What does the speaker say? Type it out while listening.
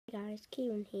Guys,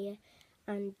 Kieran here,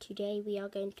 and today we are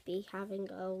going to be having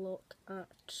a look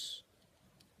at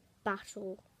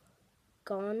battle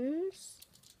guns.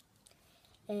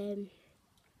 We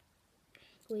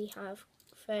have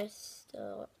first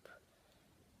up,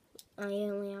 I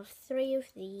only have 3 of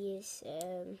these.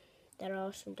 There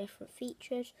are some different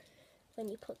features when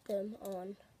you put them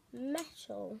on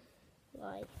metal,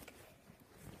 like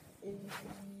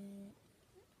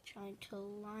trying to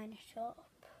line it up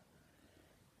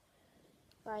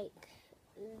like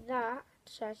that,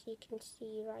 as you can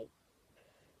see right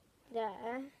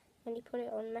there. When you put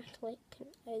it on metal, it can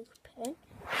open,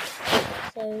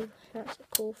 so that's a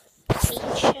cool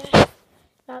feature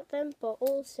about them. But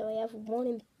also I have one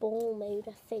in ball mode,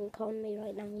 I think, on me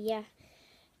right now. Yeah.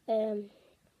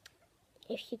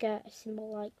 If you get a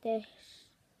symbol like this,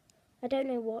 I don't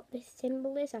know what this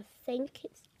symbol is. I think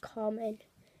it's common.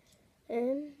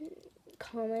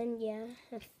 Common, yeah,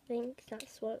 I think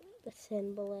that's what the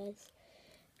symbol is.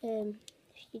 If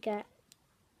you get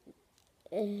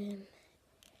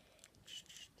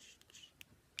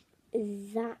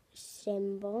that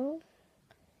symbol,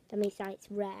 that means that it's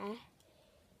rare.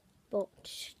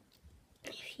 But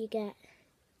if you get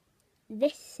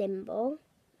this symbol,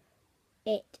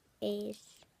 it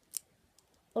is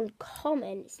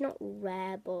uncommon. It's not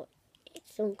rare, but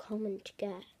it's uncommon to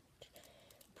get,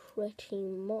 pretty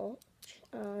much.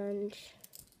 And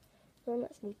the one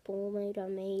that's in ball mode I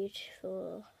made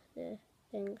for the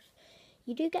things.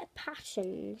 You do get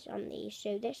patterns on these,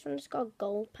 so this one's got a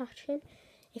gold pattern.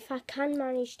 If I can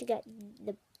manage to get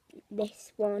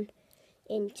this one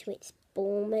into its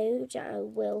ball mode, I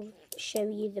will show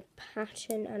you the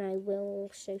pattern, and I will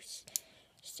also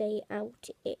say out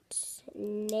its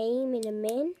name in a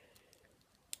min.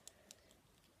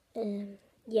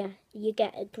 Yeah, you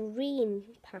get a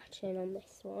green pattern on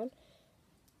this one,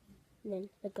 and then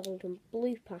a gold and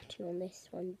blue pattern on this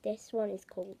one. This one is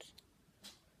called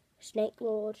Snake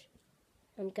Lord.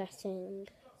 I'm guessing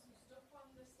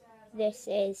this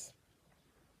is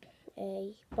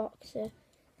a boxer,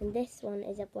 and this one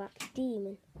is a black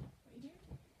demon.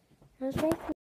 I was making